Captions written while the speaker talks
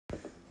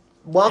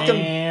Welcome.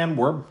 And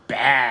we're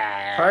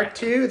back. Part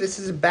 2. This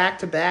is a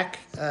back-to-back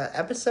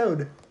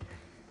episode.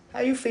 How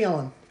you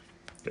feeling?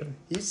 Good.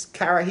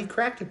 He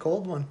cracked a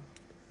cold one.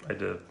 I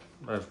did.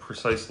 I have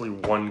precisely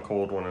one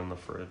cold one in the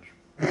fridge.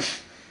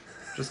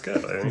 Just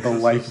good. I think The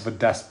life of a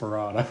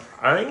desperado.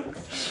 I think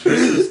this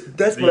is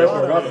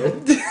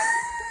Desperado.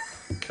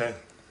 Okay.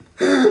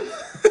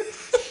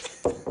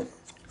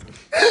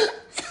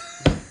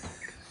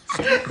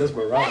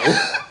 Desperado.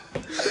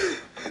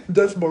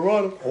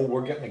 Desperado. Oh,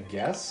 we're getting a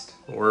guest?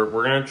 We're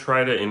gonna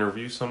try to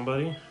interview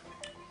somebody.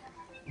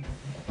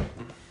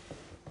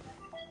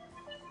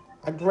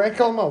 I drank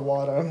all my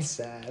water. I'm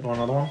sad. Want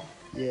another one?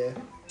 Yeah.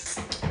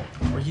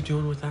 What are you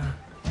doing with that?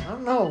 I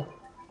don't know.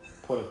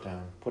 Put it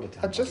down. Put it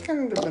down. I've just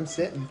kind of been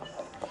sitting.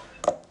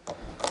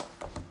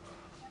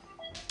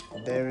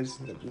 There's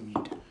the weed.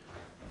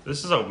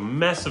 This is a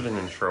mess of an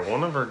intro.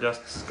 One of our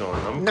guests is going.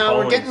 I'm No,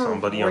 calling we're getting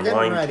somebody we're on getting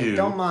line ready. 2.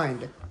 Don't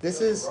mind.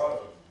 This is.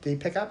 Did he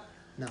pick up?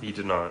 No. He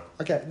did not.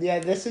 Okay. Yeah.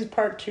 This is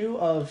part 2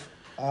 of.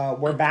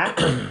 We're back.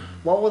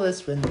 What will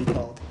this one be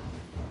called?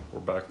 We're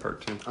back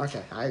part 2.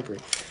 Okay, I agree.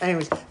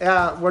 Anyways,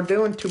 we're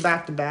doing 2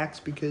 back-to-backs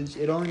because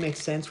it only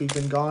makes sense. We've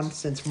been gone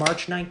since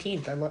March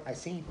 19th. I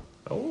seen.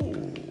 Oh,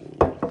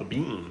 the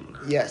bean.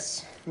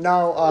 Yes.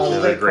 No,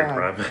 Great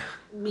crime.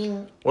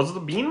 Bean. Was the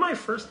bean my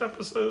first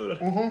episode?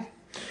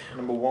 Mm-hmm.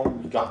 Number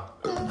 1, we got.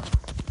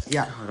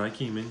 Yeah. God, I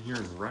came in here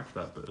and wrecked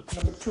that bit.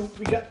 Number 2,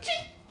 we got.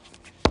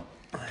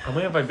 How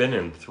many have I been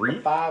in? 3?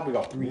 5, we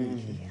got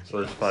 3.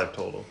 So there's 5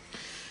 total.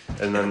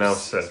 And then now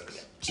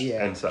 6.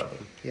 Yeah. And 7.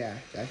 Yeah,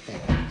 I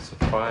think. So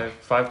 5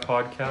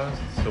 podcasts.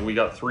 So we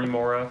got 3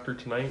 more after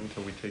tonight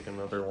until we take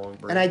another long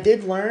break. And I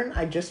did learn,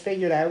 I just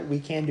figured out we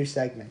can do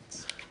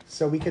segments.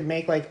 So we could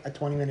make like a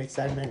 20-minute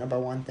segment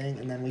about one thing,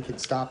 and then we could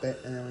stop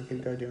it, and then we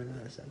could go do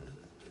another segment.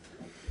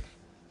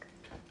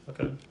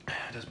 Okay.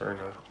 Just burn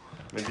out.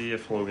 Maybe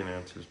if Logan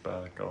answers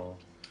back, I'll...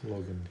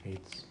 Logan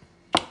hates.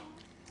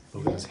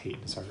 Logan's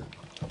hating his heart.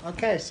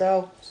 Okay,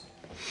 so...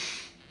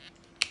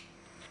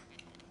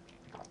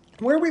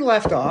 where we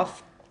left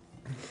off...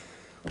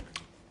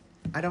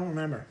 I don't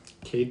remember.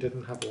 Cade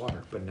didn't have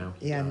water, but now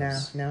he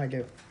does. now I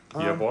do.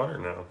 You have water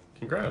now.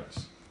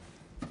 Congrats.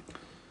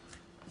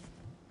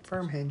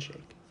 Firm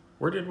handshake.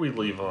 Where did we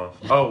leave off?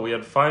 Oh, we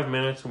had 5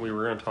 minutes and we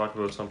were going to talk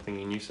about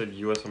something, and you said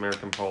U.S.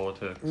 American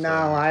politics.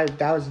 No,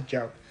 that was a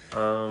joke.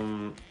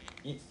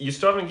 You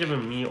still haven't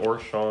given me or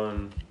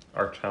Sean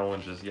our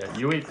challenges yet.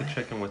 You ate the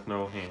chicken with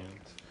no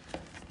hands.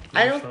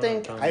 I don't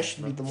think I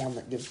should be the one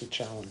that gives the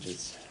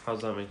challenges.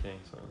 How's that make any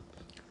sense?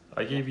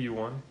 I gave you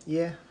one.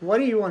 Yeah. What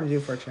do you want to do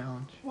for a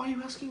challenge? Why are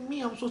you asking me?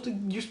 You're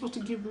supposed to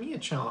give me a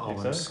challenge. Oh,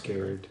 I'm Exactly.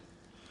 scared.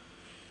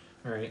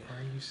 Alright. Why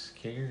are you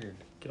scared?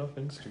 Get off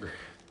Instagram.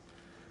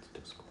 It's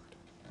Discord.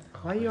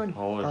 Why are you on?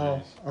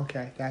 Apologies. Oh,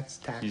 okay. That's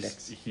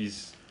tactics.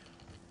 He's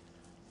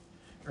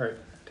Alright.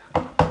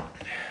 What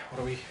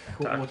are we?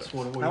 Tactics.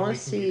 What are we I want making to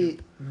see.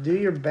 Do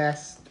your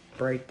best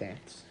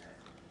breakdance.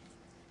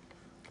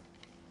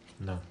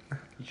 No.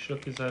 he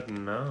shook his head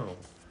no.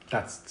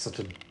 That's such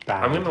a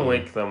bad I'm gonna idea.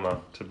 wake them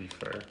up, to be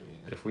fair.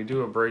 If we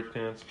do a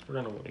breakdance, we're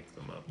gonna wake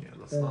them up. Yeah,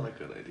 that's not a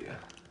good idea.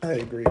 I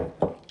agree.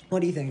 What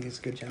do you think is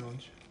a good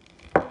challenge?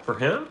 For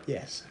him?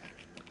 Yes.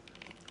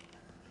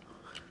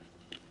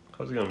 I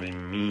was gonna be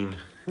mean.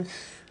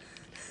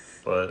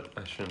 But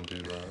I shouldn't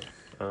do that.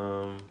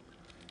 I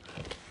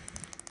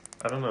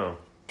don't know.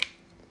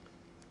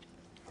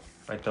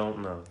 I don't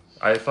know.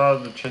 I thought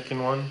of the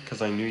chicken one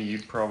because I knew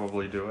you'd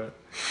probably do it.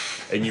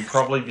 And you'd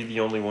probably be the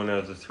only one out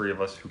of the 3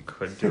 of us who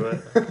could do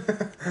it.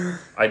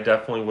 I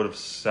definitely would have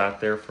sat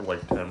there for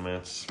like 10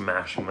 minutes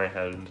smashing my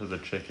head into the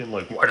chicken.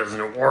 Like, why doesn't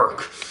it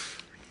work?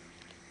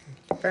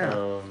 Fair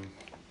enough.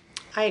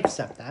 I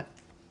accept that.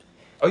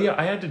 Oh yeah,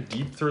 I had to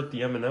deep throat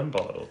the M&M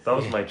bottle. That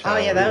was my Oh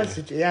challenge. yeah, that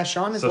was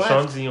Sean is So left.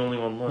 Sean's the only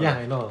one left. Yeah,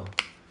 I know.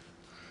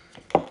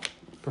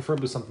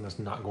 Preferably something that's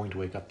not going to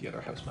wake up the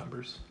other house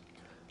members.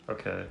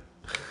 Okay.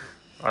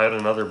 I had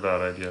another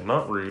bad idea.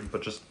 Not rude,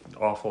 but just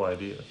awful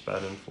idea.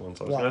 Bad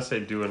influence. I was What? going to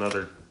say do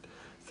another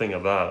thing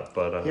of that,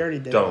 but You already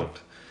did. don't.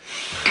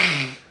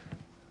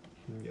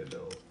 Yeah,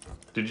 no.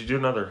 Did you do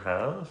another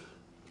half?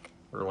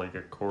 Or like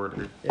a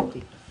quarter?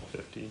 50.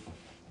 50?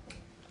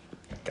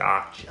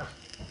 Gotcha.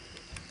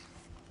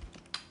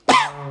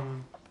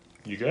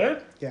 You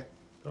good? Yeah.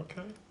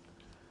 Okay.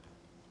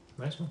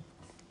 Nice one.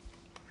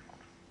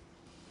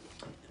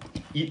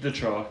 Eat the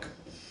chalk.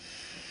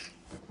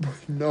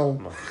 No.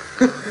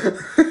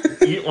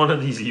 Eat one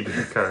of these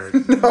eBay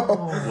cards.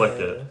 No. Lick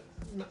it.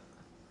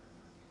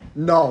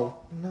 No.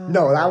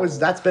 No.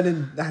 That's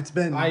been.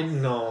 I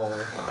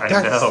know. I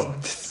know.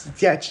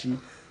 Sketchy.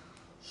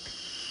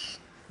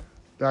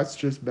 That's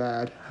just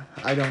bad.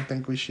 I don't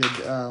think we should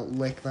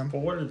lick them.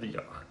 But what are the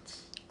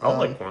odds? I'll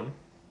lick one.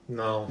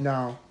 No.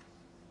 No.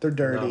 They're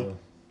dirty. No,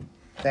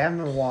 They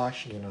haven't been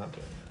washed. you're not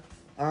doing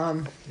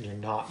that. You're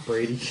not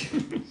Brady.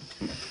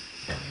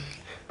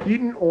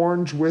 Eating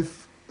orange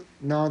with...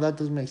 No, that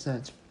doesn't make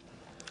sense.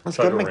 Let's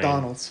Try go to to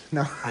McDonald's.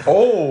 No.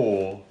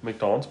 Oh,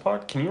 McDonald's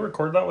pod? Can you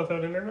record that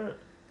without internet?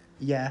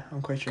 Yeah,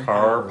 I'm quite sure.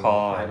 Car I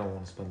pod. don't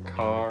want to spend money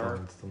Car on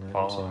McDonald's tonight.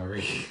 pod. I'm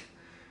sorry.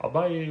 I'll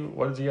buy you.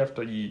 What does he have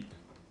to eat?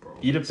 Bro,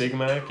 Eat a it's Big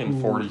Mac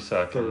in 40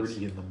 seconds.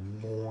 30 in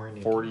the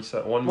morning. 40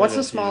 seconds. 1 What's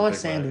minute the to eat a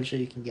smallest Big Mac. sandwich that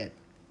you can get?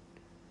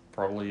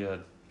 Probably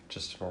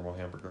just a normal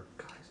hamburger.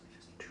 Guys,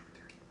 it's 2:30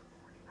 in the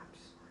morning. I'm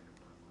sorry.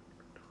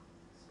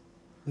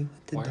 We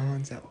went to Why?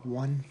 Don's at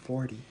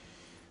 1:40.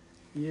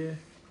 Yeah.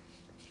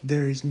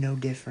 There is no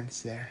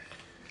difference there.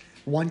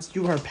 Once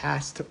you are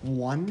past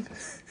 1,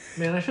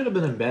 Man, I should have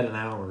been in bed an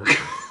hour.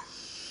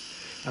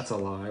 That's a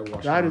lie. I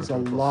watched That is a Naruto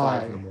until lie.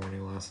 5 in the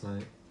morning last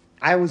night.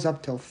 I was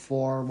up till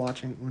 4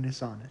 watching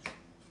Unisonis.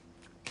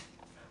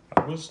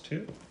 I was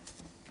too,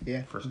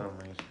 Yeah. for some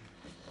reason.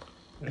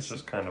 It's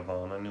just kind of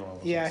on. I knew I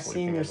wasn't Yeah, I sleeping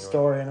seen your anyway.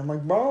 story and I'm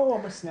like, bro,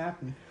 I'm a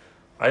snapping.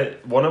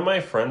 One of my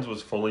friends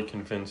was fully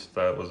convinced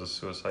that was a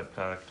suicide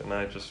pact, and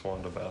I just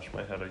wanted to bash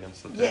my head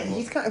against the Yeah, table.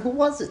 he's kind of, who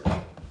was it?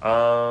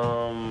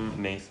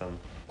 Nathan.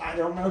 I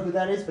don't know who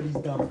that is, but he's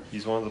dumb.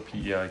 He's one of the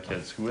PEI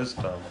kids who is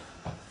dumb.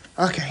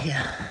 Okay,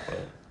 yeah.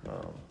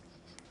 But,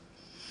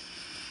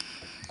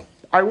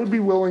 I would be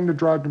willing to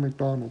drive to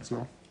McDonald's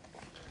though.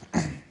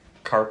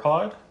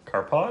 Carpod?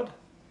 Carpod?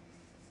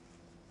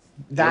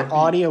 That It would be-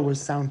 audio would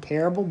sound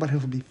terrible, but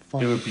it would be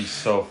fun. It would be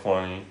so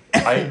funny.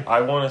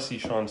 I want to see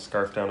Sean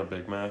scarf down a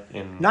Big Mac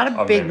in Not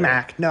a Big minute.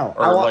 Mac, no.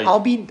 Or I'll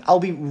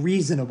like- be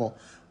reasonable.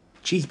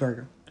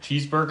 Cheeseburger,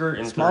 Cheeseburger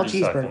in small 30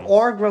 cheeseburger, seconds.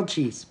 or grilled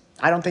cheese.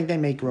 I don't think they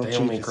make grilled They cheese.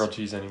 don't make grilled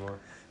cheese anymore.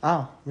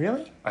 Oh,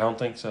 really? I don't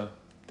think so.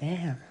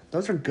 Damn,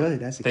 those are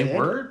good as a They kid.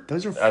 were?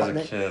 Those are As fun.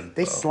 a kid,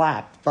 They though.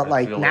 slap, but I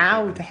like feel like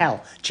now, they- to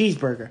hell,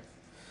 cheeseburger,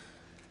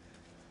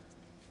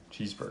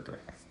 Cheeseburger.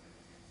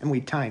 and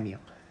we time you.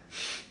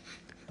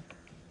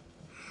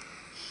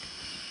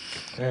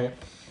 Alright.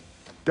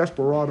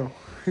 Desperado.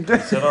 I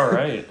said all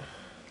right.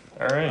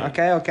 All right.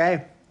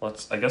 Okay.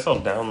 I guess I'll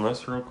down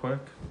this real quick.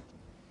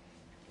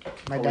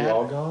 My Are dad. we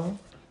all gone?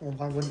 Well,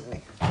 why wouldn't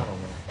we? I don't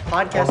know.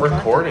 Podcast. We're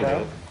recording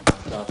content,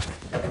 it. bro.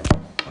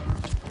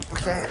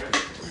 Okay.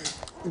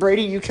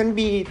 Brady, you can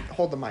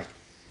hold the mic.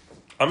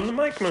 I'm the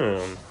mic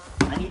man.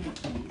 I need the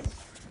keys.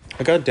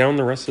 I got down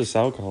the rest of this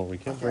alcohol. We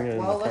can't bring it in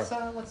Well, the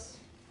car. let's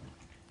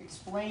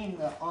explain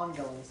the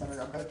ongoings that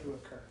are about to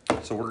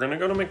occur. So we're gonna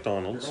go to You're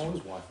McDonald's. going to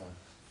lose Wi-Fi.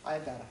 I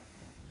got it.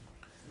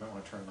 You might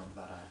want to turn on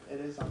that app.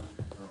 It is on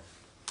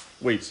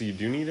Wait, so you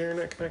do need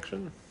internet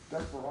connection?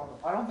 Desperado.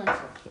 I don't think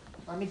so.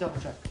 Let me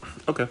double check.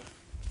 Okay.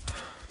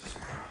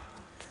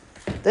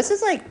 This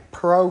is like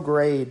pro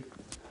grade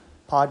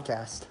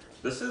podcast.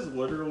 This is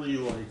literally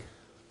like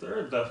there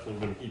have definitely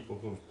been people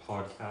who've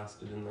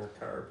podcasted in their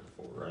car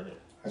before, right?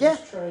 I Yeah.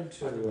 just tried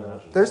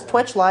to. There's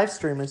Twitch live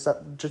streamers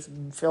that just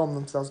film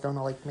themselves going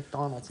to like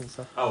McDonald's and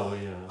stuff. Oh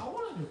yeah. I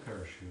want a new pair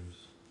of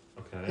shoes.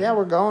 Okay. Yeah,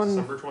 we're going.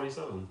 December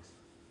 27th.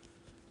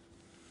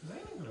 Is that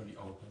even going to be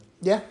open?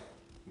 Yeah.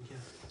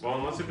 Well,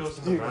 unless it goes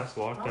to the mass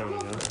lockdown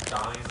again.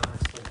 Dying on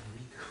this like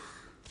week.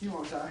 You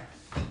won't die.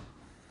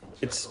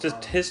 It's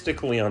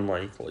statistically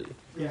unlikely.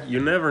 Yeah. You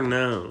never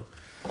know.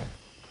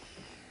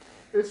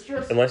 It's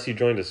just. Unless you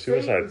joined a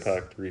suicide Things-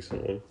 pact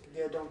recently.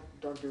 Yeah,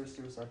 don't do a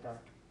suicide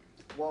pact.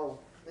 Whoa,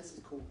 this is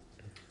cool.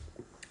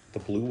 The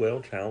Blue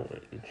Whale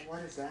Challenge. What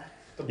is that?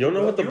 You don't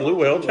know what the Blue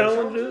Whale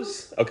Challenge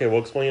is? Okay,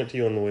 we'll explain it to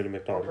you on the way to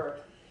McDonald's.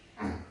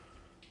 Okay.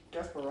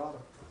 Desperado.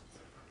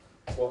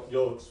 Well,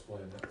 you'll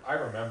explain it. I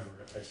remember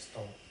it. I just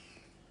don't.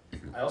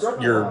 I also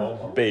remember You're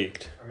Momo.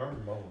 baked. I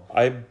remember Momo.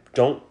 I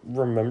don't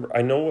remember.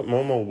 I know what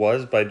Momo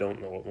was, but I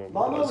don't know what Momo,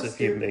 Momo was, was if it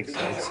stupid makes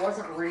because sense. it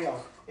wasn't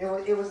real.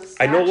 It was a I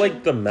statue. know,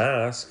 like, the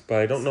mask, but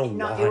I don't know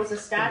No, why. it was a The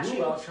Blue statue.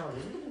 Whale Challenge.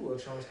 Wasn't the Blue Whale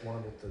Challenge the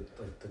one with the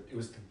it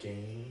was the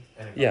game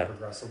and it got Yeah.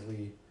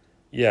 progressively.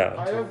 Yeah.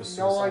 I Until it have was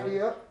no suicide.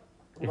 idea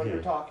what you're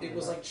Mhm. talking It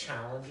was about. like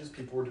challenges.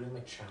 People were doing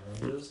like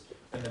challenges,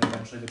 and then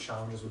eventually the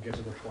challenges would get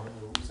to the point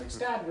where it was like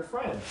stab your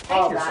friend.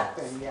 Oh, hang that yourself.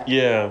 thing, yeah.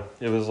 Yeah,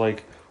 it was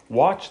like,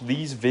 watch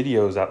these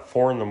videos at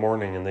 4 in the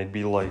morning, and they'd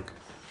be like,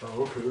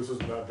 Oh, okay, this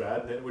isn't that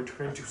bad. Then it would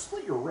turn to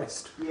slit your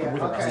wrist. Yeah,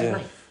 with a okay. Yeah.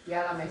 knife.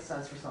 Yeah, that makes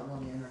sense for something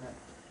on the internet.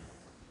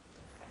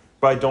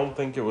 but I don't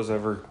think it was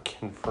ever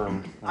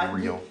confirmed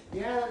real.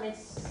 Yeah, that makes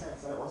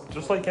sense. That wasn't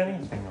Just like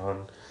anything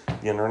on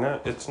the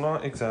internet, it's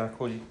not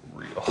exactly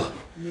real.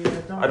 Yeah,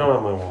 I don't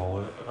have my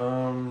wallet.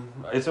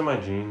 It's in my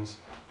jeans.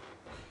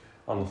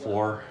 On the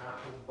floor.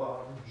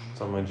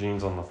 It's on my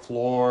jeans on the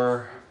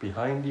floor.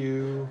 Behind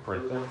you.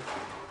 Right there.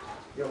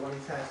 Yo, let me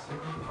test you.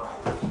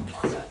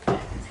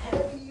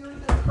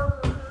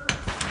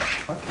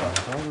 What the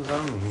hell does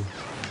that mean?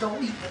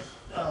 Don't eat this.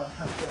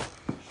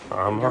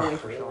 I'm You're not. ready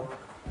for sure.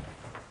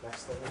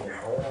 Next thing you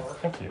know,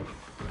 Thank you.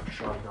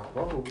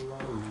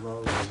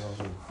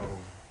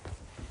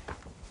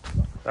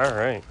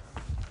 Alright.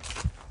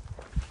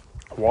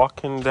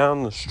 Walking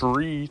down the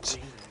street.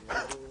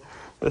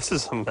 This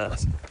is a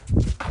mess.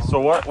 So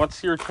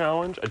what's your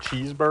challenge? A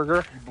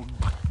cheeseburger?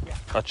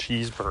 A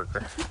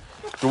cheeseburger.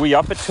 Do we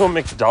up it to a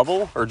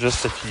McDouble or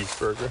just a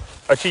cheeseburger?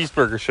 A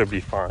cheeseburger should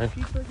be fine.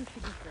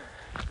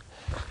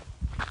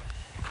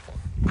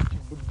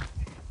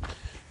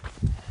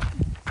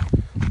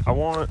 I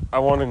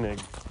want an egg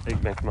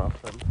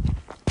McMuffin.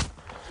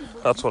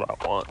 That's what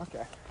I want.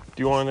 Okay.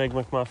 you want an Egg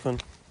McMuffin?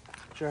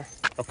 Sure.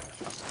 Okay.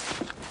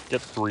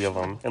 Get 3 of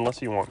them,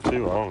 unless you want 2.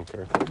 I don't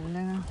care.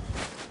 No.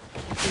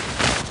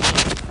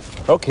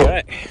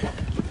 Okay.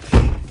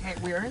 Hey,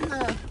 we're in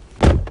the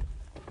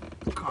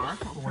car.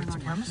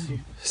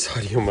 This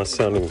audio must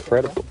sound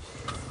incredible.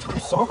 I'm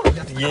sorry,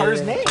 that's the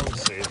car's name. Don't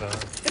say that.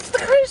 It's the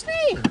car's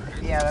name.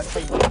 Yeah, that's how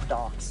you get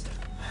dogs.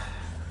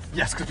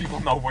 Yes, because people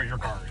know where your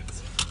car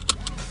is.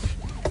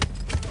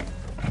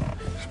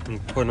 I'm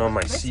putting on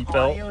my This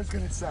seatbelt. audio is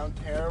gonna sound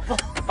terrible.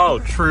 Oh,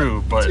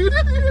 true, but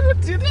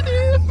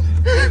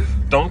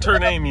don't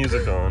turn any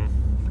music on.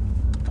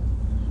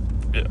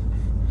 Yeah.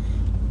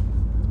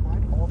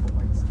 Why'd all the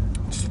lights?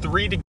 It's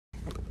 3 to...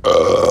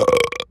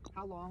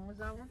 How long was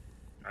that one?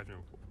 I don't know.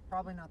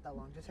 Probably not that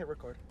long. Just hit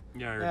record.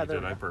 Yeah, I Yeah, already there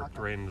did. we I go. burped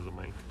Okay. right into the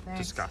mic. Thanks.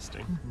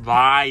 Disgusting.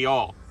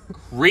 Vile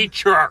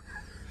creature.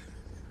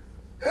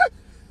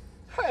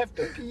 I have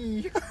to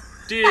pee.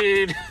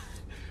 Dude.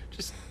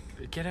 Just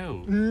get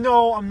out.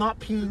 No, I'm not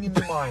peeing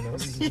into mine.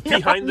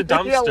 Behind the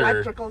dumpster.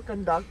 electrical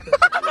conductor.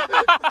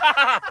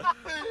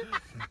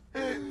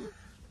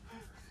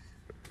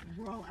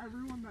 Bro,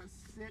 everyone that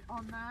sit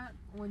on that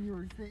when you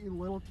were a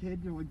little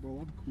kid, you're like,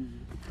 bro, I'm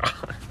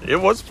cool. It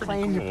was pretty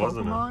Playing cool, your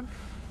wasn't Pokemon. it?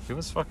 It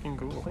was fucking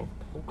cool.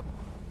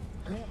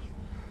 Yeah.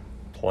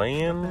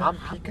 Playing? I'm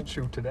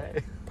Pikachu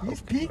today.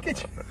 He's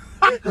Pikachu.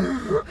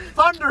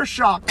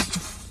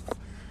 Thundershock.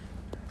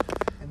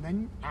 And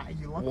then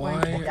you look Why?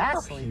 like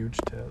Ghastly. Huge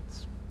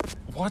tits.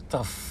 What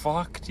the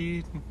fuck,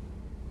 dude?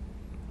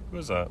 Who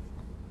is that?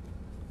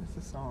 It's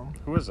a song.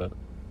 Who is it?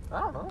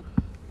 I don't know.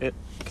 Can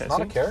It's I not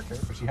see? a character,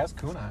 but she has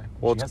kunai.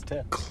 Well, She it's has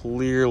tits.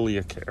 clearly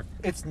a character.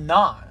 It's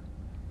not.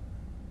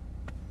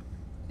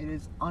 It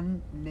is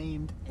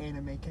unnamed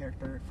anime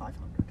character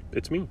 500.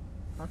 It's me.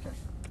 Okay.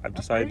 I've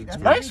That's decided great. it's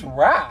me. That's Nice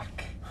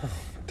rack.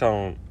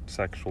 Don't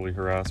sexually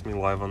harass me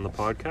live on the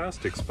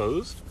podcast.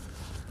 Exposed.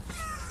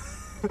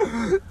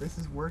 This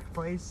is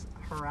workplace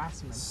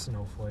harassment.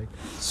 Snowflake.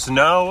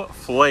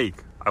 Snowflake.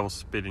 I will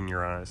spit in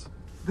your eyes.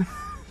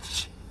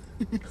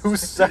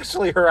 Who's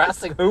sexually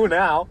harassing who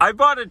now? I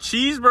bought a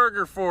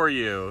cheeseburger for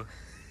you.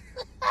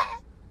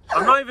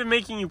 I'm not even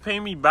making you pay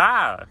me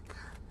back.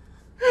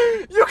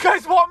 You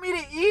guys want me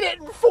to eat it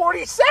in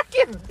 40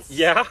 seconds?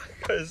 Yeah,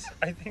 because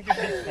I think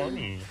it'd be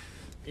funny.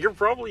 You're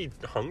probably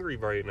hungry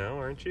right now,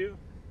 aren't you?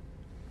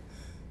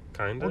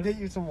 Kinda. We'll get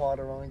you some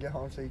water when we get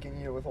home so you can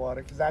eat it with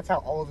water, because that's how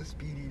all the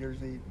speed eaters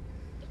eat.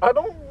 I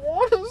don't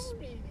want to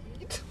speed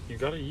eat. You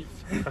gotta eat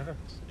fast.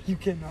 You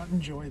cannot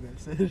enjoy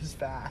this. It is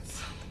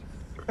fast.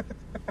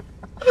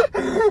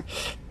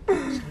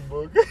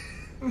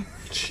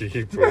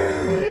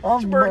 Cheaper.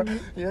 I'm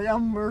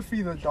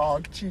Murphy the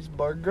dog.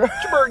 Cheeseburger.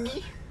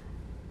 Burgie.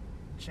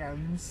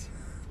 Gems.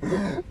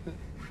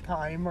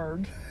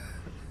 Timered.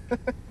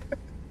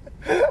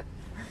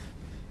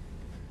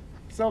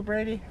 So,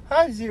 Brady,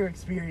 how's your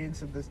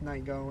experience of this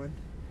night going?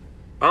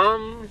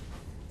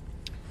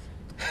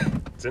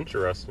 It's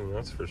interesting,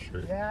 that's for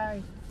sure. Yeah,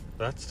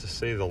 That's to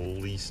say the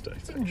least, I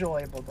it's think.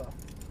 enjoyable, though.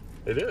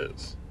 It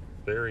is.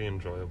 Very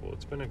enjoyable.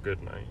 It's been a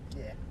good night,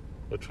 Yeah.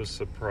 which was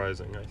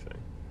surprising, I think.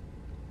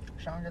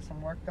 Sean got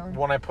some work done?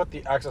 When I put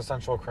the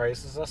existential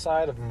crisis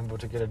aside of I'm about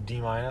to get a D-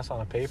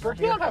 on a paper, You'll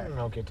be yeah, I'm okay. having an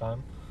okay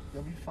time.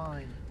 You'll be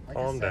fine. Like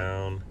I Calm said,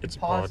 down. It's a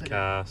positive.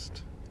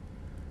 podcast.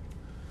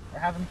 We're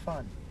having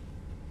fun.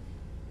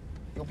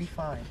 You'll be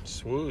fine.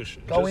 Swoosh.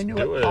 Go Just into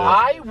do it. it.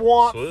 I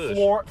want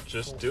Swoosh.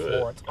 Just do it.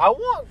 Florence. I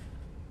want.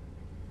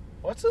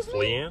 What's his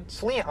name? Fleance?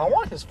 Fleant. I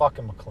want his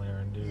fucking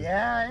McLaren, dude.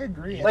 Yeah, I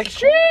agree. Like, It's a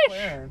cool sheesh!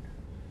 McLaren.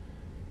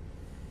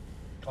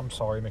 I'm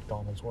sorry,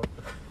 McDonald's work.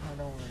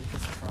 No, don't worry.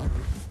 It's a problem.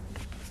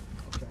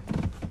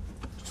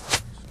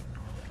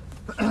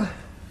 Okay.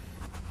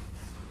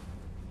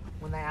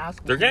 When they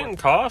ask, They're getting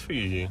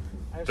coffee.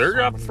 I have They're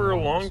so up many for a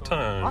more long episodes.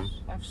 time.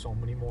 I have so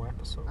many more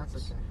episodes. That's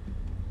okay.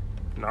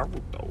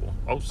 Naruto.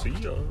 I'll see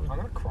ya. I'm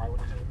gonna cry when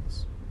it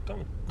ends.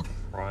 Don't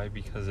cry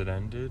because it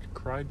ended.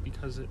 Cried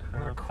because it I'm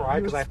gonna happened. cry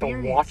You because I have to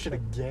experienced watch it it.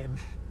 again.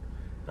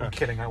 I'm Okay.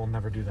 kidding. I will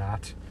never do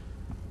that.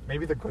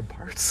 Maybe the good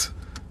parts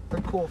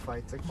They're cool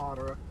fights, like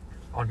Madara.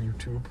 on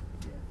YouTube.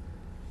 Yeah.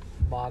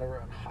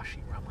 Madara and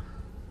Hashirama.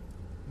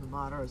 The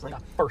Madara is like,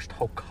 Like the first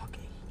Hokage.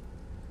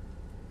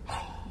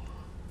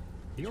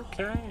 You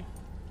okay?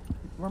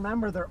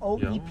 remember their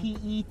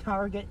OEPE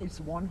target is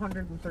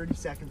 130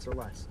 seconds or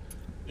less.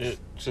 It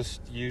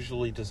just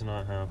usually does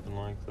not happen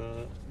like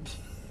that.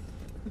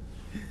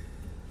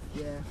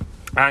 Yeah.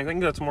 I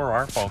think that's more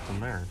our fault than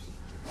theirs.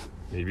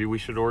 Maybe we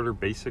should order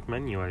basic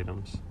menu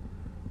items.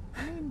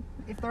 I mean,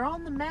 if they're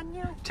on the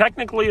menu,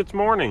 Technically, it's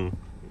morning.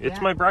 It's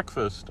Yeah. my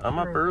breakfast. I'm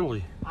up True.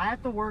 early. I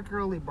have to work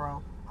early,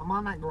 bro. I'm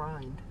on that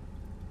grind.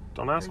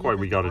 Don't ask Gotta why get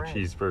we this got a bread.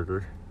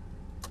 cheeseburger.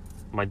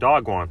 My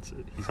dog wants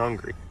it. He's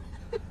hungry.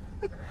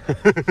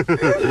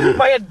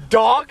 Am I a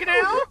dog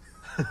now?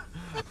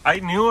 I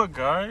knew a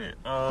guy.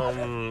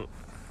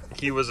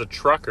 He was a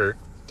trucker.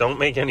 Don't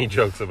make any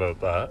jokes about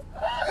that.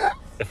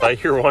 If I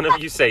hear one of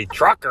you say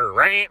trucker,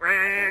 rah,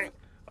 rah,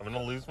 I'm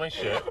gonna lose my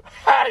shit.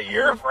 Hi,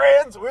 your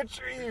friends. Which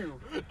are you?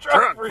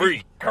 Truck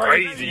freak,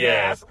 crazy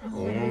ass.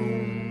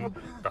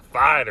 A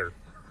fighter.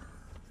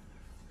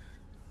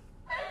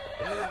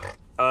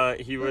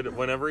 He would,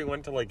 whenever he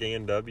went to like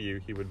A&W,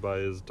 he would buy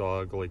his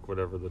dog like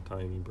whatever the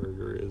tiny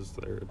burger is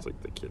there. It's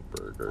like the kid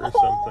burger or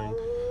something.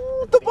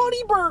 The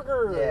Buddy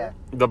Burger. Yeah.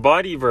 The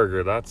body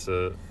burger, that's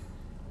it.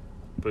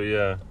 But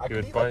yeah, I he could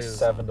would eat buy like his...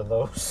 7 of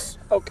those.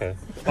 Okay.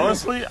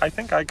 Honestly, I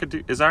think I could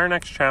do... Is our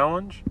next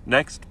challenge?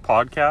 Next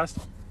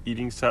podcast?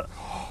 Eating set...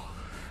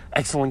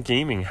 Excellent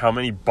gaming. How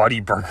many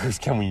buddy burgers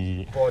can we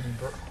eat? Buddy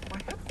Burger. My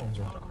headphones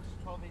are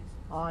done.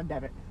 On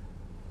debit.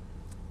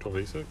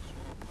 1286.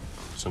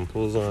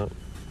 Simple as that.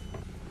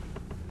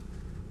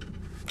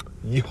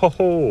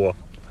 Yo!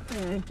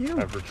 Thank you.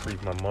 I've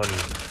retrieved my money.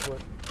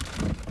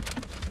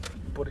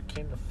 But it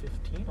came to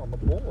 15 on the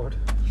board.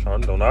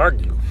 Sean, don't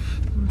argue.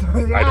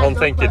 I don't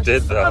think it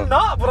did, though. I'm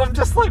not, but I'm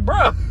just like,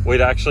 bro.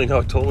 Wait, actually, no,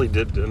 it totally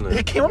did, didn't It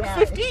it? came up to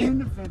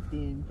 15.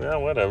 15. Yeah,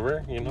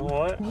 whatever. You know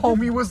what?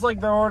 Homie was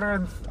like, they're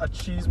ordering a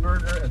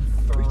cheeseburger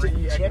and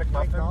 3 Just egg check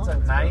McMuffins at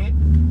McDonald's, night.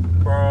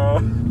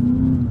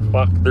 Bro.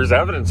 Fuck. There's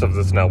evidence of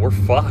this now. We're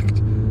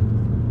fucked.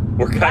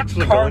 We're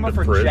actually going Karma to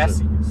for prison.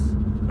 Jesse's.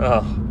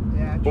 Oh.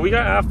 Yeah. But we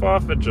got half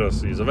off at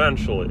Jesse's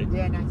eventually.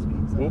 Yeah, nice pizza.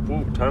 Whoop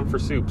whoop, time for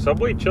soup.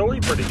 Subway chili,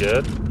 pretty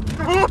good.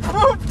 Whoop,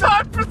 whoop,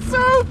 time for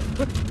soup.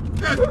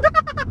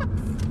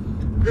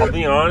 I'll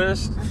be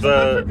honest,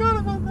 I forgot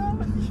about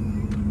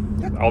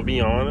that. I'll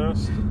be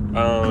honest,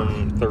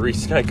 the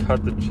reason I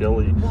got the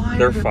chili, Why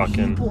they're are there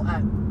fucking... people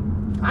at...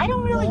 I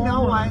don't really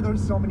know why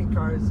there's so many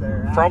cars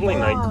there. Probably Oh.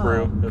 Night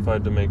Crew, if I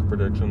had to make a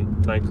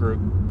prediction. Night Crew.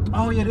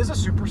 Oh, yeah, it is a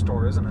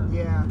superstore, isn't it?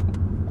 Yeah.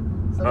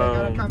 So they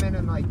gotta Um, come in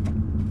and like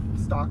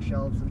stock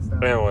shelves and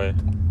stuff. Anyway.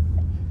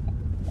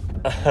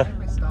 Why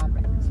am I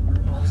stopping?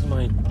 What was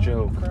my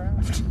joke?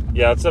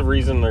 Yeah, that's the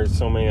reason there's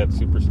so many at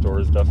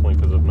Superstores, definitely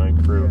because of Night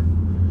Crew.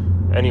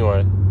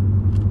 Anyway.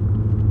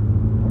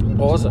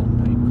 What was it?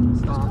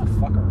 Stock.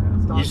 Fuck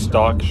around. You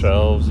stock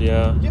shelves,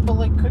 yeah. Yeah, but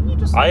like, couldn't you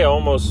just... I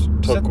almost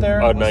took sit there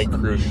a and Night listen to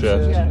Crew music?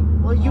 shift. Yeah.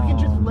 Well, you can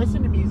just Oh.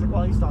 listen to music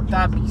while you stock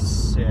That'd shelves. be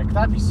sick.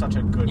 That'd be such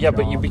a good Yeah, job.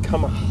 but you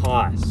become a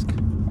husk,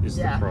 is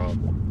Yeah. the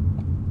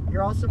problem.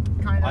 You're also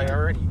kind I of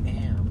already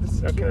am. the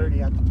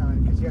security at the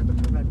time because you have to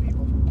prevent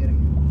people from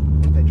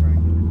getting it if they try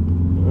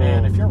and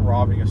Man, if you're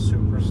robbing a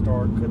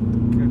superstore, good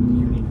you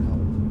need help. get it.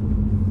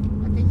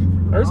 I think if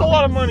you're There's a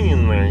lot of robbing- money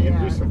in there, you'd Yeah, be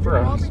if you're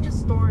surprised. robbing a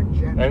store in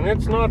general. And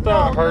it's not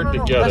that hard to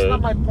get That's it.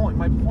 not my point.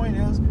 My point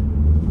is,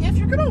 if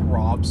you're gonna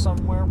rob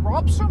somewhere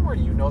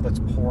you know that's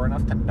poor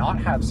enough to not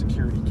have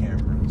security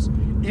cameras.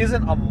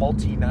 Isn't a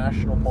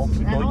multinational,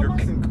 multi-million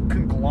almost-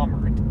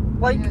 conglomerate.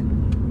 Like,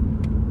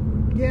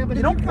 Yeah, but you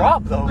if don't co-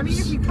 rob those. I mean,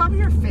 if you cover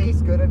your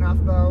face good enough,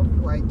 though,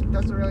 like, it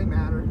doesn't really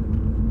matter.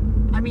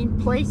 I mean,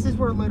 places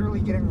were literally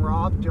getting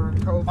robbed during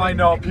COVID. I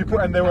know people,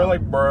 and they were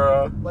like,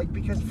 bruh. like,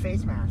 because of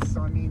face masks.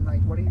 So, I mean,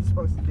 like, what are you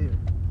supposed to do?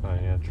 Oh,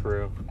 yeah,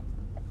 true.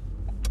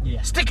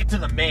 Yeah, stick it to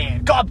the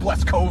man. God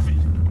bless COVID.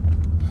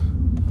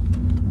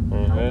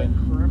 Okay.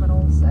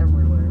 Criminals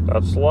everywhere.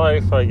 That's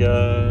life, I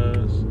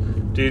guess.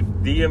 Dude,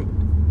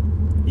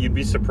 you'd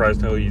be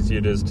surprised how easy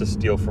it is to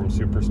steal from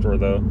Superstore,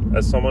 though.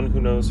 As someone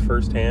who knows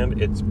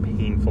firsthand, it's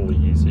painfully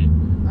easy.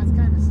 That's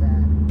kind of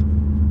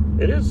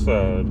sad. It is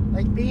sad.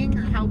 Like, being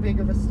how big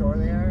of a store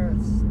they are,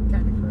 it's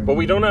kind of crazy. But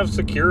we don't have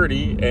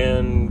security,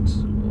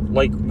 and,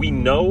 like, we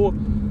know...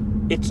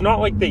 It's not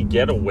like they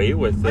get away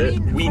with I it.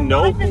 mean, We from know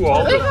what I've been who all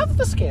told, Do they the... have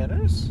the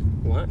scanners?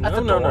 What? at No,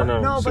 the no, no, door?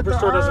 no. No, but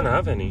Superstore there doesn't are-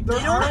 have any. there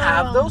They don't are,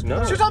 have those?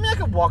 No. So you're telling me I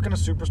could walk in a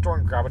superstore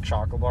and grab a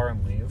chocolate bar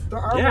and leave? There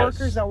are Yes.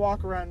 workers that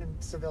walk around in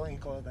civilian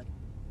clothing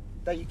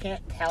that you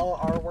can't tell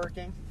are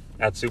working.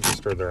 At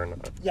Superstore, they're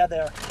not. Yeah, they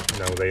are.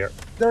 No, they are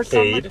There's some.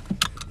 paid.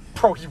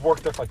 Bro, he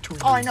worked there for like 2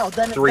 years. Oh, I know.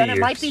 Then 3 it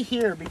might years. be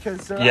here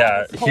because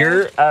Yeah,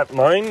 here at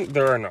mine,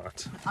 there are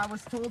not. I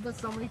was told that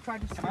somebody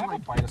tried to Can steal I have my. a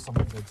bite of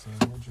something big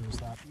sandwich, or is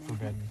that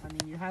forbidden? I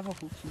mean, you have a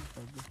whole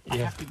cheeseburger. I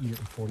Yeah. have to eat it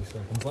in 40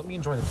 seconds. Let me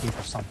enjoy the taste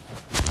of something.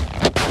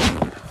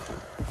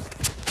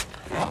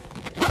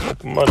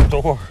 Open my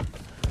door. I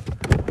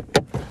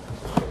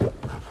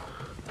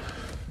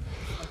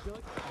feel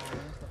like the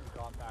times that we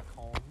got back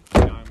home,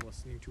 and I'm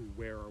listening to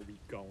Where Are We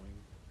Going?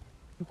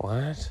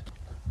 What?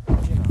 You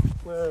know.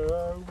 Where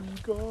are we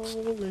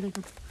going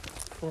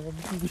from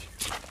here?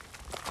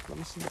 Let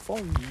me see the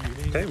phone.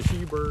 Okay.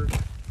 T-bird.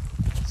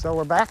 So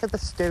we're back at the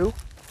stew.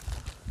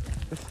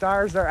 The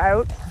stars are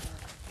out.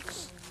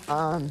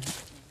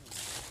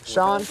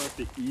 Sean.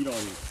 to eat on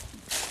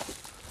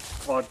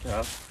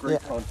podcast. Great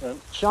Yeah.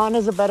 content. Sean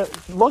is a better.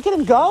 Look at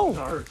him go.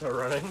 Stars are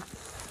running.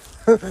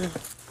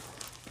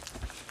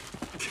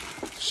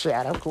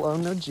 Shadow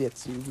Clone no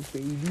Jitsu,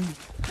 baby.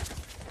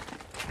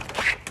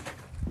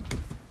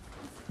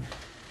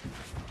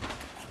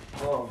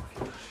 Oh.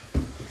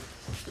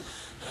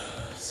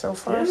 So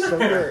far, so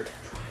good.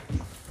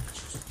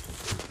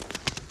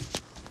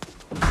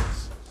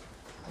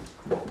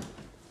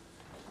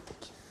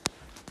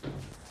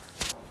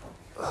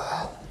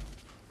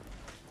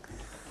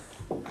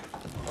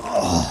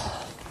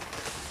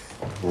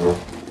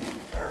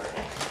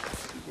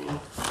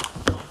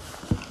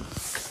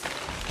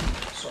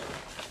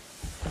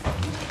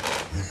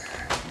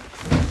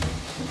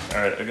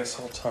 Alright, I guess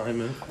I'll time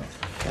it.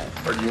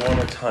 Or do you want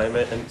to time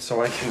it and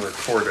so I can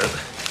record it?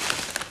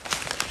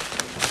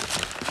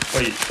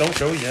 Wait, don't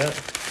go yet.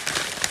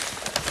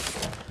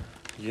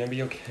 You gonna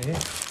be okay?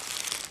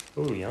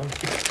 Ooh, yum.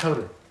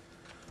 Powder.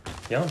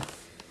 Yum.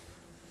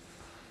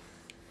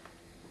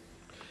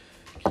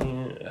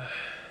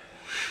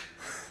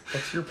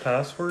 What's your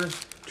password?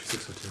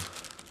 2602.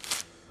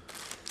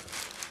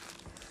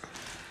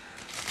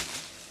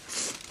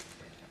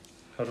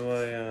 How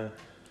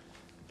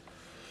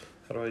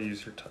do I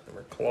use your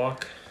timer?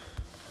 Clock?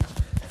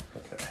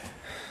 Okay.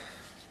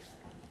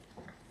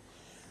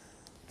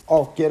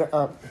 Oh, get it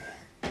up.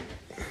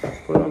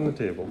 Put it on the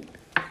table.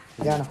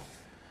 Yeah, no.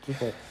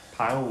 Keep it.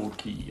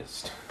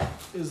 Podcast.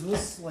 Is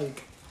this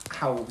like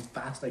how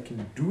fast I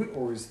can do it,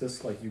 or is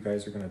this like you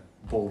guys are gonna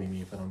bully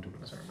me if I don't do it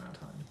in a certain amount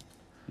of time?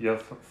 You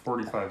have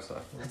 45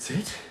 seconds. That's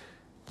it?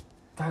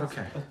 That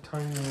okay. A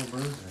tiny little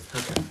burger.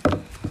 Okay.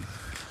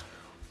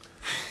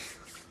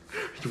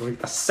 You like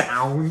the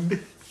sound?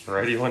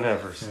 Ready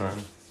whenever,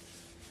 son.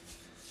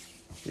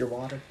 Your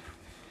water.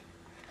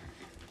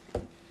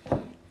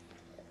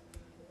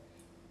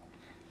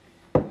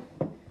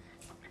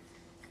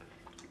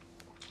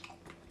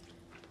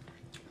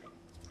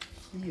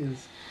 He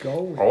is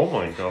going. Oh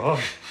my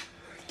god.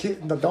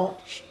 Don't.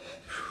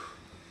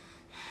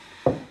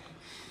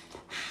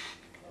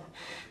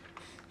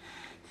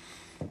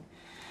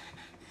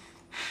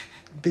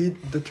 Be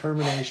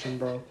determination,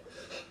 bro.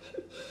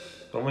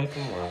 Don't make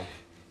him laugh.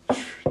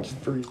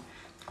 Just breathe.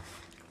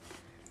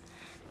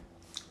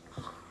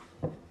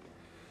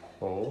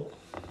 Hold.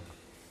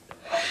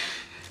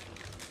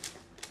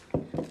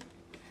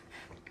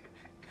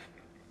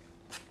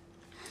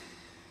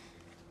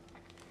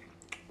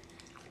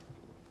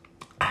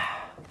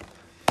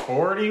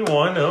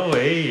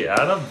 $41.08.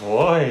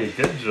 Attaboy.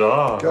 Good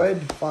job.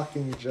 Good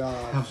fucking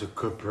job. That was a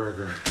good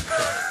burger.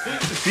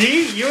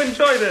 See? You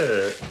enjoyed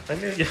it. I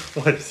knew you.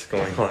 What is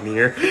going on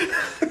here?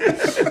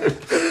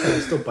 I'm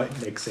still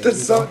biting Nick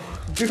Sammy.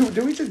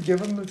 Do we just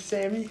give him the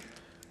Sammy?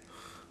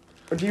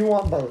 Or do you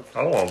want both?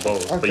 I don't want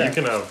both, but Okay. you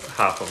can have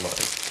half of mine.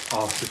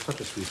 Oh, you're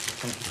such a sweet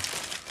one.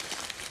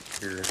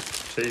 Thank you. Here,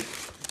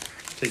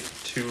 take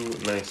 2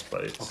 nice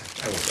bites.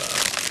 Okay, I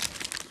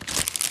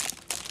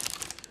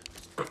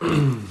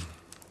will.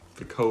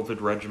 The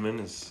COVID regimen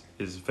is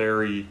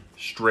very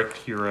strict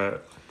here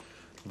at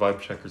Vibe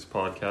Checkers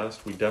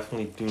Podcast. We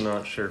definitely do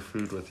not share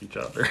food with each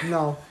other.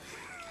 No.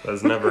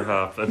 That's never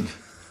happened.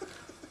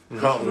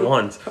 Not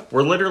once.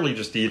 We're literally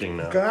just eating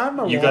now. Can I have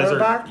my you guys water are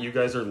back? you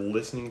guys are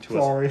listening to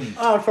Sorry. us eat.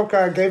 Oh, it's okay.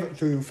 I gave it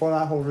to you for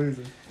that whole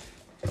reason.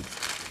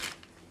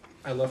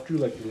 I left you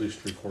like at least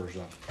 3/4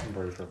 up. I'm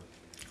pretty sure.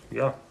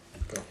 Yeah.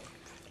 Go.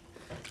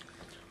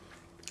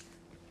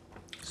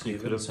 So you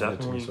could have Send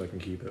it to me definitely. so I can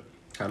keep it.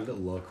 How did it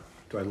look?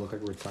 Do I look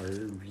like a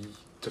retired?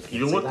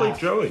 You look like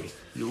Joey.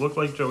 You look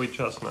like Joey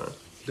Chestnut.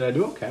 Did I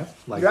do okay?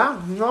 Like Yeah,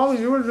 no,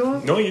 you were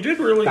doing. No, you did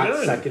really that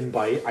good. second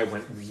bite, I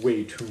went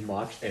way too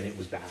much, and it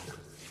was bad.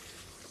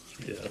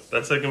 Yeah,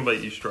 that second bite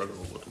you struggled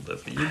a little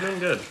bit, but you're doing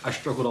good. I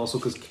struggled also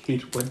because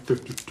Kate went to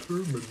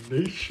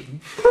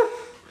determination.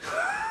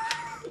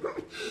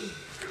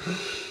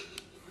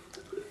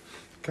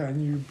 Can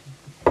you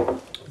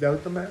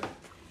doubt the man?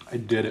 I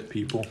did it,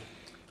 people.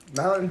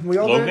 Now we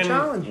all did a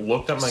challenge. Logan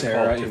looked at my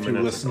Sarah, call 2 if you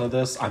minutes listen ago. to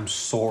this, I'm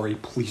sorry.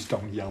 Please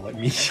don't yell at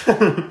me.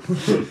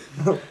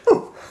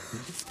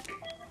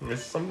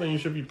 It's something you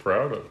should be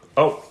proud of.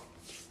 Oh,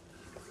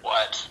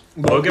 What?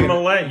 Logan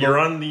Millette, you're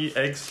on the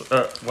eggs.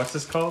 What's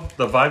this called?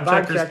 The Vibe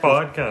Checkers Checkers.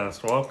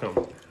 Podcast.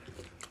 Welcome.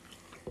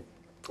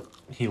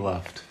 He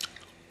left.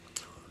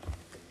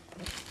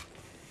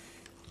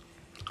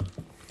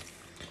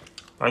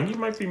 I think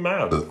you might be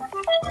mad. I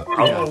don't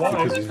know why.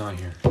 Because he's not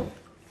here.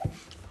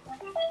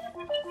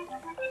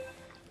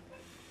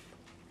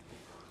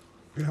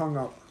 We hung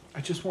up.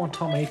 I just want to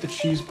tell him I ate the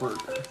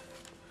cheeseburger.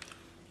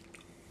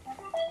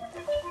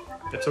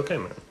 It's okay,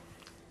 man.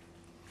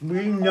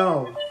 We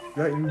know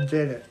that you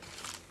did it.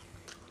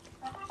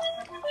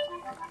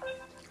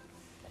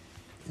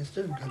 It's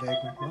still a good egg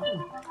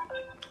McMuffin.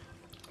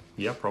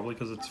 Yeah, probably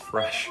because it's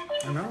fresh.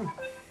 I know.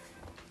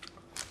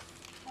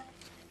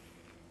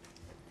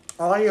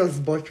 Audio's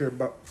butchered,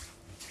 but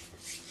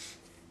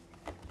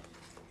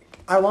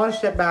I want to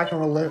sit back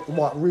and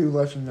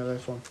re-listen to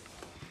this one.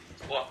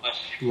 What?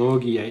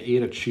 Logie, I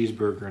ate a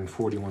cheeseburger in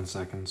 41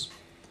 seconds.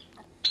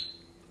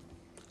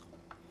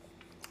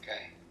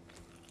 Okay.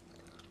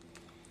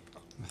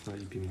 I thought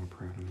you'd be more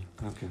proud of me.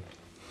 Okay.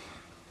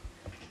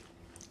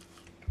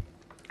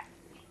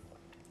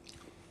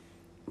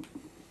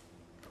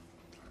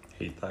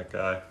 Hate that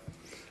guy.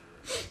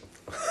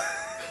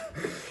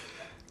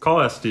 Call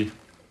SD. He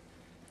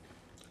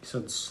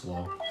said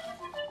slow.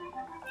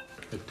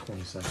 Like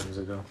 20 seconds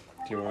ago.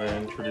 Do you want to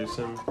introduce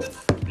him?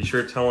 Be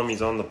sure to tell him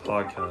he's on the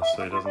podcast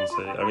so he doesn't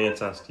say. I mean,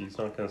 it's SD. He's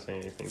not going to say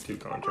anything too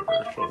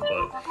controversial,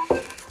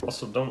 but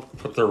also don't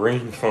put the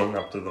ring phone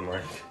up to the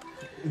mic.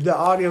 The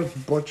audio's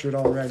butchered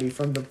already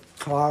from the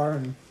car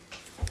and.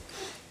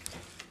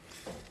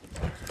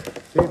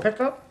 Did you pick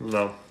up?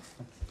 No.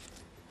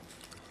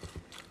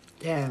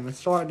 Damn, it's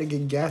so hard to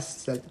get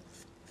guests at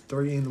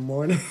 3 in the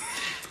morning.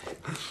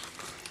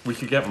 We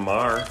could get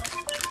Mar.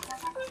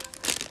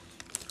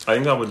 I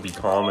think that would be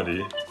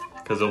comedy,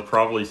 because he'll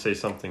probably say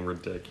something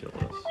ridiculous.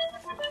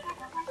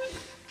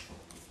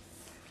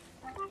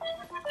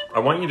 I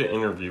want you to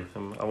interview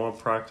him. I want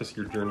to practice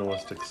your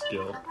journalistic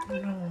skill.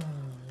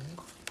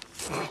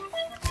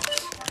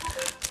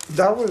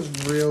 That was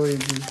really...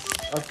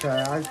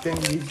 Okay, I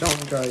think you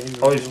don't go in.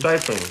 Oh, he's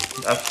typing.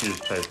 FG is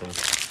typing.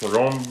 We're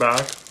going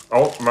back.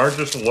 Oh, Mar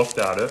just looked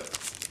at it.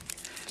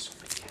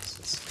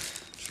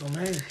 So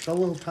man, so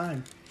little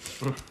time.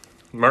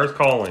 Mar's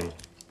calling.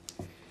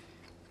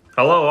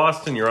 Hello,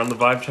 Austin. You're on the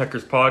Vibe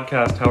Checkers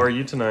podcast. How are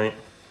you tonight?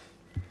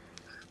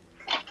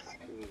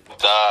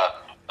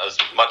 As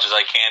much as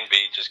I can be,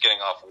 just getting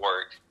off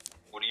work.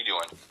 What are you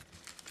doing?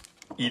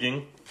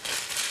 Eating.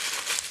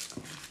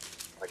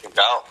 I can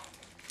tell.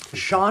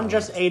 Sean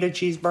just ate a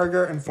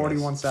cheeseburger in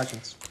 41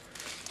 seconds.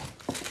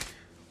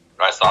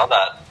 I saw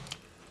that.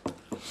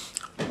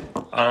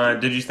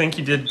 Did you think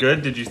he did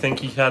good? Did you think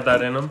he had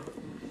that in him?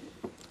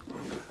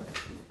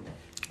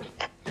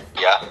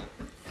 Yeah.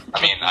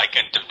 I mean, I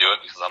couldn't do it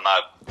because I'm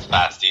not a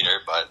fast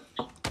eater, but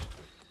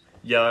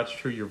Yeah, that's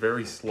true. You're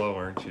very slow,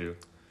 aren't you?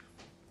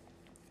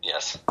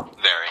 yes,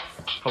 very.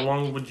 How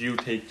long would you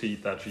take to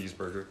eat that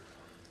cheeseburger?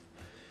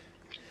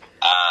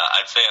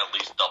 I'd say at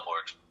least double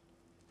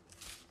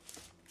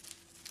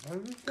or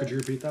Could you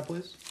repeat that,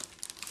 please?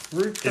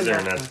 His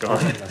internet's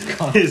gone.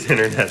 His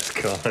internet's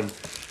gone.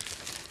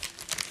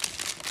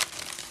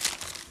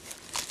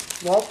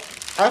 Well,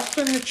 I've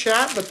been in the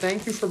chat, but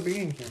thank you for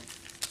being here.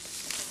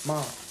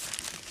 Mom.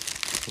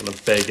 I'm gonna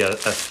beg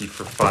Esty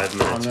for 5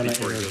 minutes I'm gonna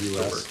before he interview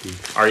goes to Esty.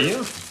 work. Are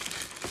you?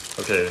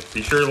 Okay,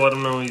 be sure to let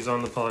him know he's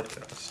on the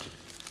podcast.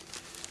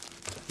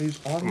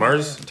 He's on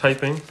Mars there.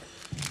 typing.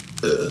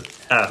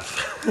 F.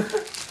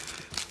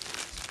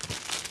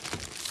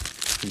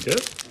 You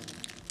good?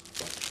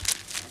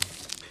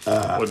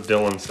 What did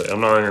Dylan say?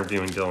 I'm not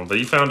interviewing Dylan, but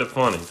he found it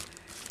funny.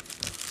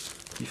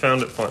 He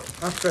found it funny.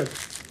 That's good.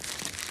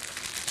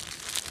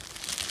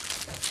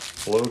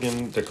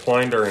 Logan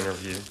declined our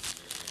interview.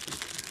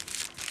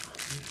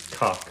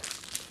 Cock.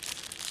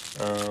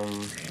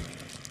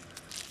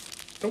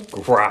 Don't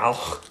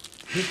growl.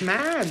 He's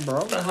mad,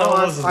 bro. the hell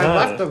Oh, was I that?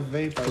 left the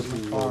vape out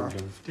in the car.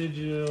 Logan. Did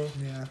you?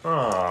 Yeah.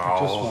 I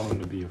just Oh. want him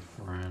to be a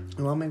friend.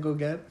 You want me to go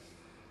get it?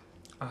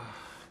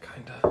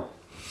 Kinda.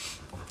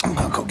 I'm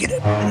gonna go get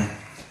it.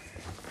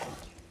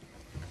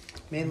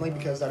 Mainly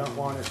because I don't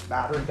want its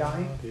battery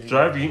dying. Should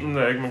I have eaten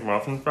the Egg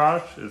McMuffin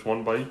fast? Is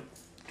one bite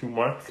too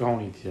much?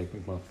 Don't eat the Egg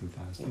McMuffin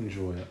fast.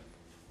 Enjoy it.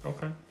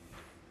 Okay.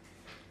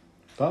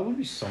 That would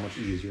be so much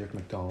easier if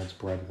McDonald's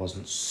bread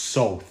wasn't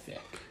so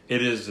thick.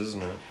 It is,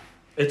 isn't it?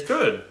 It's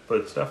good,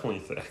 but it's definitely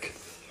thick.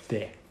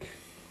 Thick.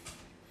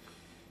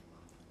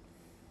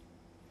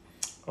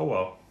 Oh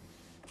well.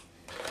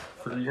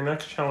 For your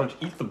next challenge,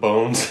 eat the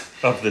bones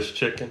of this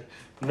chicken.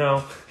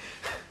 No.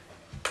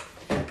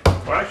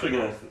 We're actually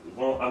gonna.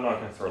 Well, I'm not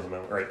gonna throw them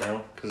out right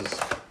now because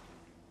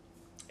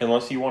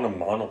unless you want a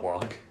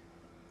monologue,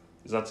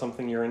 is that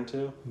something you're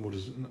into? What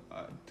is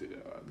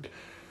it?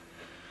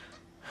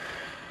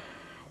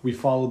 We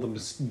follow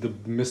the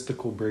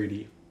mystical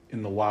Brady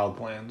in the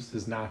wildlands,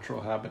 his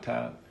natural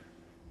habitat.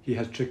 He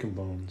has chicken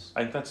bones.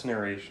 I think that's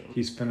narration.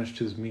 He's finished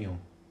his meal.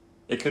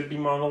 It could be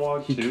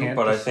monologue He too, can't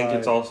but I think it's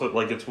decide- also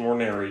like it's more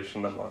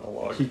narration than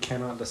monologue. He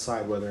cannot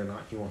decide whether or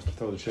not he wants to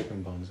throw the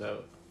chicken bones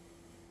out.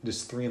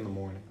 It's 3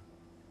 a.m.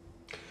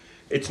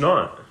 It's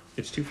not.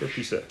 It's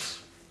 2:56.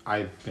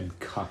 I've been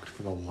cucked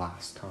for the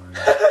last time.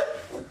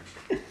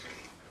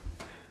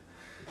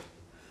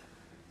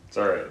 It's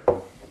all right.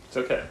 It's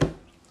okay.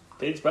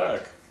 Date's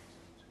back.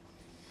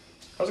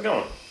 How's it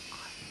going?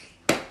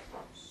 And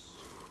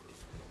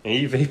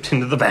he vaped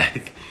into the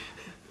bag.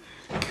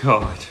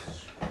 God.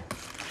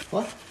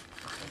 What?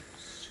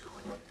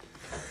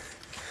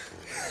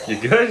 You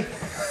good?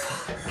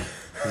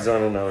 He's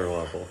on another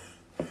level.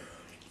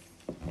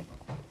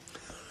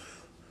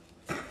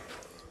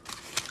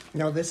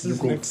 No, this You is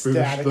go an finish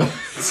ecstatic.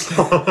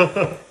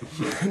 that.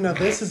 No,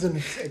 this is an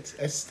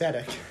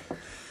aesthetic.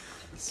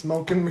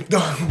 Smoking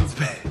McDonald's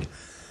bag.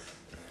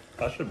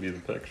 That should be the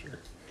picture.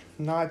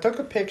 No, I took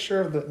a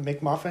picture of the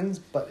McMuffins,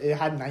 but it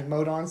had night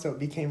mode on, so it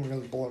became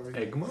really blurry.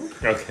 Egg mode?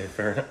 Okay,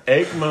 fair enough.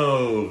 Egg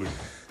mode.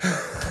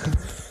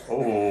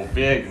 Oh,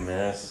 big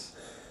miss.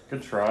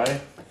 Good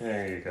try.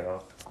 There you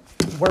go.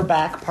 We're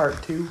back,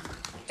 part 2,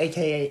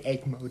 aka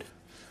egg mode.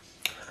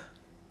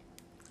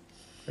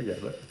 I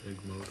get it. Egg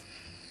mode.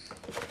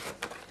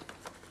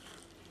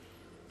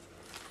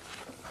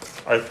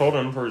 I told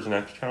him for his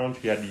next challenge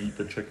he had to eat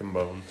the chicken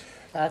bones.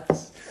 I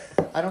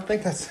don't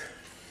think that's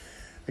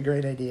a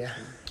great idea.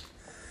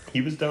 He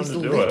was down He's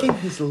to do licking it.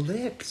 his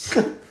lips.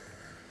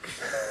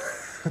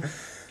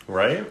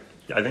 Right?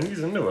 I think he's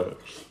into it.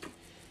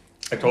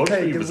 I told you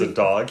he was a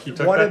dog. He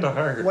took what that did, to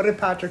heart. What did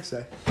Patrick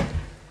say?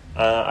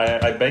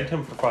 I begged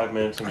him for 5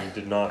 minutes and he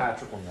did not.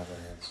 Patrick will never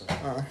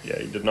answer. Yeah,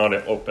 he did not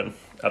open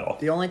at all.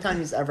 The only time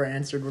he's ever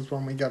answered was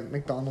when we got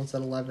McDonald's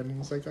at 11. He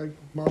was like,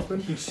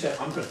 muffin? He said,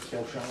 I'm gonna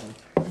kill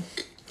Sean.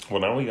 Well,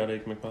 now we got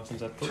Egg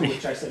McMuffins at To 3.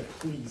 which I said,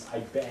 please, I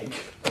beg.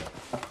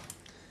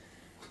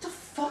 What the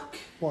fuck?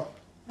 What?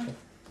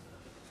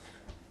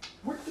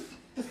 Where'd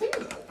the thing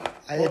go?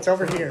 It's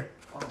over here.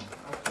 Oh,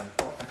 okay.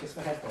 Well, I guess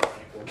my headphones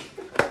ain't good.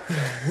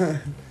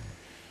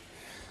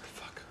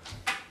 Fuck.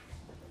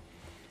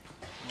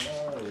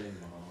 Not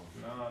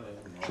anymore.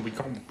 Should we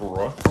call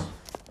Brooks?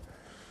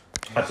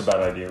 That's a bad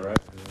idea, right?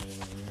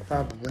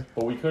 Probably.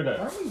 But we could.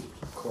 Aren't we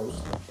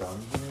close to done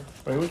here?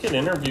 I mean, we could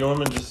interview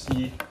him and just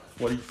see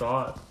what he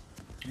thought.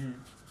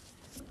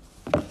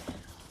 All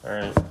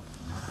right.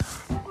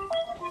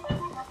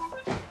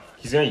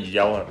 He's gonna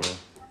yell at me.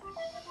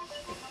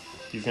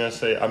 He's gonna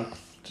say,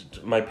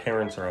 my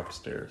parents are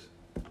upstairs."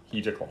 He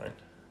declined.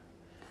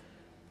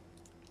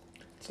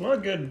 It's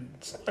not good.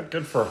 It's not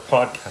good for a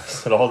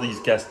podcast that all these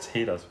guests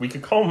hate us. We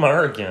could call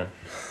Mar again.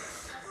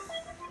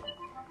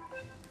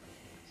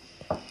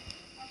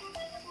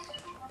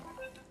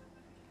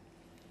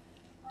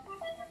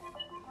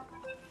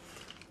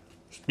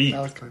 Speak.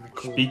 That was kind of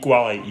cool. Speak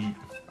while I eat.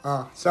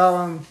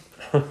 So,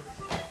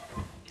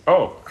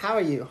 Oh, how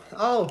are you?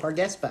 Oh, our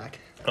guest's back.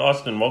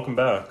 Austin, welcome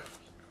back.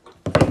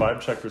 The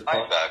Vibe Checkers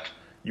I'm podcast. back.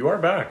 You are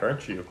back,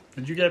 aren't you?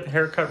 Did you get a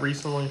haircut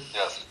recently?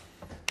 Yes.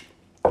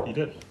 You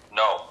did.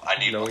 No, I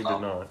need No, one we now.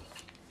 did not.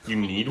 You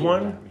need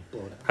one?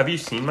 Have you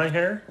seen my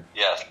hair?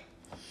 Yes.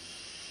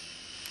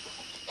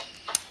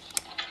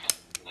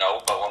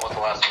 No, but when was the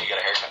last time you got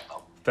a haircut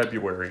though?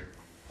 February.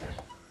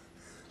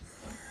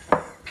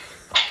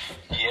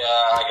 Yeah,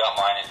 I got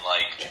mine in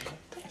like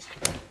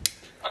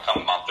a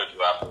month or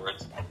two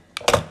afterwards.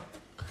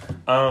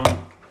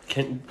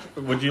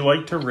 Would you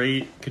like to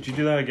rate? Could you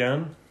do that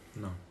again,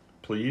 No.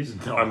 please?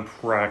 No. I'm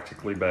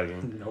practically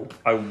begging. Nope.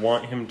 I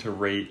want him to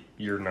rate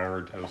your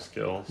Naruto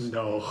skills.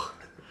 No.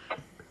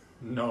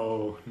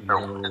 No. Or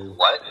No.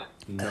 what?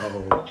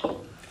 No.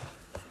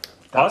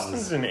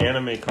 Austin's an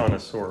anime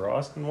connoisseur.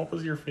 Austin, what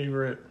was your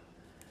favorite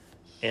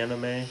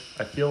anime?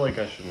 I feel like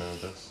I should know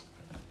this,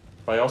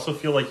 but I also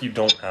feel like you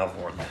don't have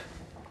one.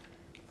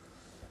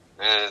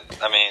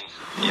 I mean,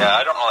 yeah,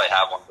 I don't really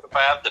have one, but if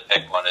I have to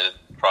pick one, it'd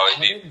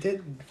probably be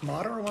Did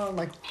Modern one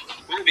like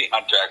maybe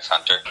Hunter x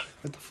Hunter.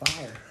 with the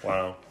fire?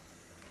 Wow,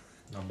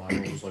 No,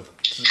 mine was like.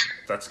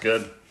 that's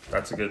good.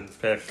 That's a good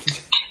pick.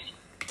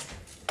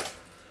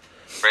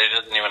 Brady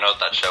doesn't even know what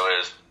that show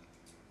is.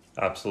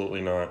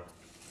 Absolutely not.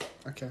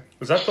 Okay.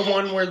 Was that the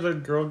one where the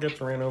girl gets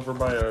ran over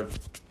by a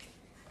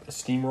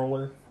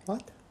steamroller?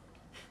 What?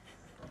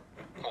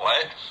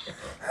 What?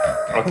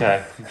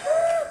 Okay.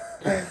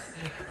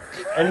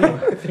 Anyway,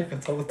 I think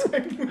that's all the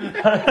time.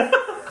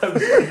 I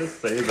was going to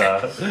say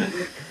that.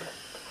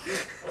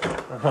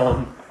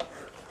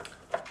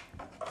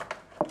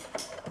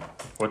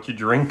 What you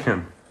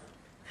drinking?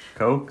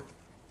 Coke?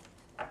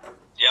 Yep.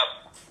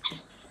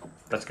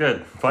 That's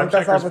good. Think Vibe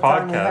that's all Checkers the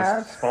time we podcast,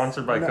 have?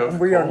 sponsored by No, Coca-Cola.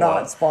 we are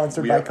not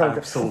sponsored We by are Coca.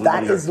 absolutely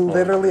That is not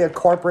literally a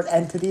corporate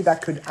entity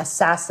that could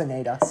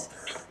assassinate us.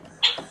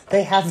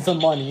 They have the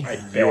money.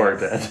 You are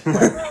dead.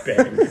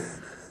 Bang.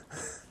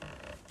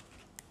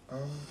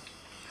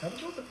 How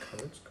did all the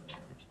cards go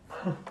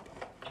on?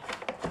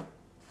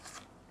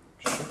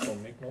 Shit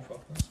don't make no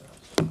fucking sense.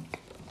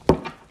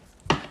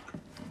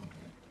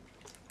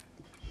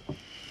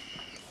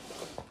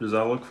 Does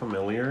that look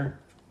familiar?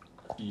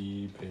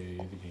 eBay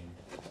the game.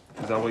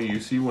 Is that what you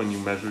see when you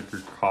measured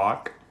your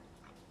cock?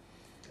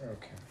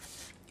 Okay.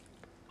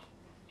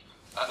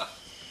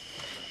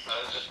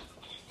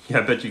 Yeah,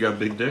 I bet you got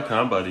big dick,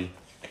 huh, buddy?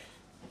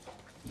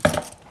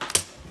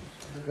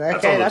 That's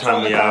Okay, all the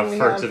time we have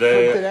for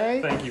today.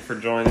 today. Thank you for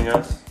joining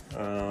us.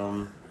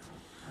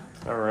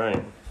 All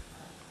right.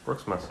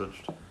 Brooks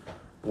messaged.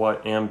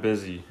 What? Am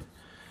busy.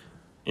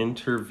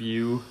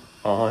 Interview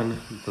on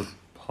the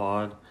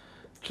pod.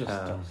 Just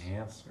don't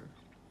answer.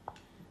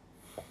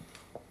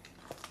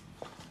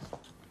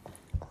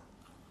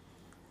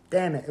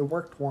 Damn it! It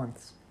worked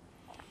once.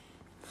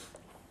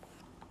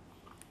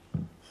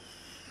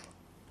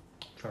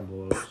 Trying to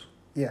blow those.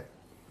 Yeah,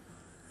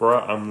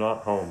 Bruh, I'm not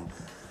home.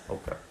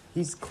 Okay.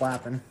 he's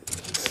clapping.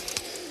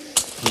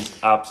 He's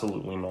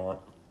absolutely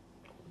not.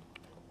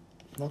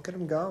 Look at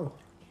him go.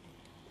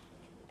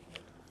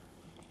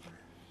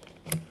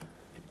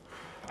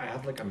 I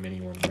have like a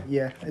mini one.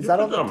 Yeah, is that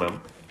all? Good job, The,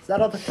 man. is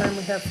that all the time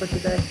we have for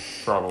today?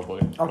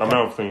 Probably. Okay. I'm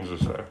out of things to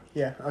say.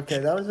 Yeah. Okay,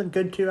 that was a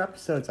good 2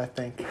 episodes. I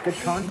think good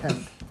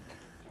content.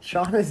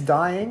 Sean is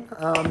dying.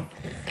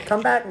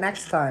 Come back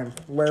next time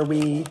where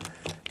we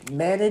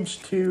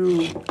manage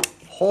to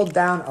hold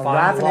down a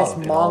Find ravenous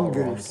love in all the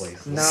wrong mongoose.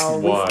 places. No,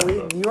 What we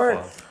the you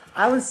are. fuck?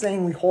 I was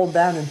saying we hold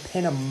down and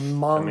pin a I make a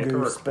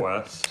mongoose, but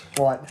request.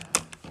 what?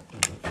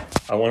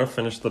 I want to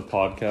finish the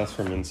podcast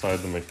from inside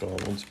the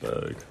McDonald's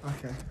bag.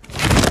 Okay.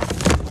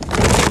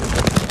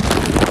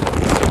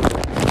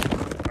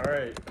 All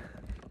right.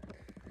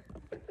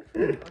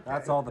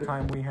 That's all the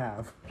time we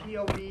have.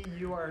 POV,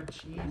 you are a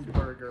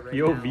cheeseburger. Right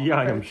POV, now.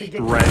 I am To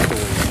get-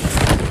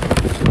 strangling.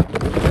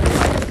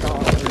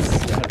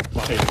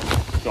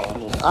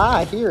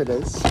 Ah, here it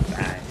is.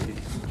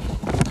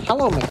 Hello,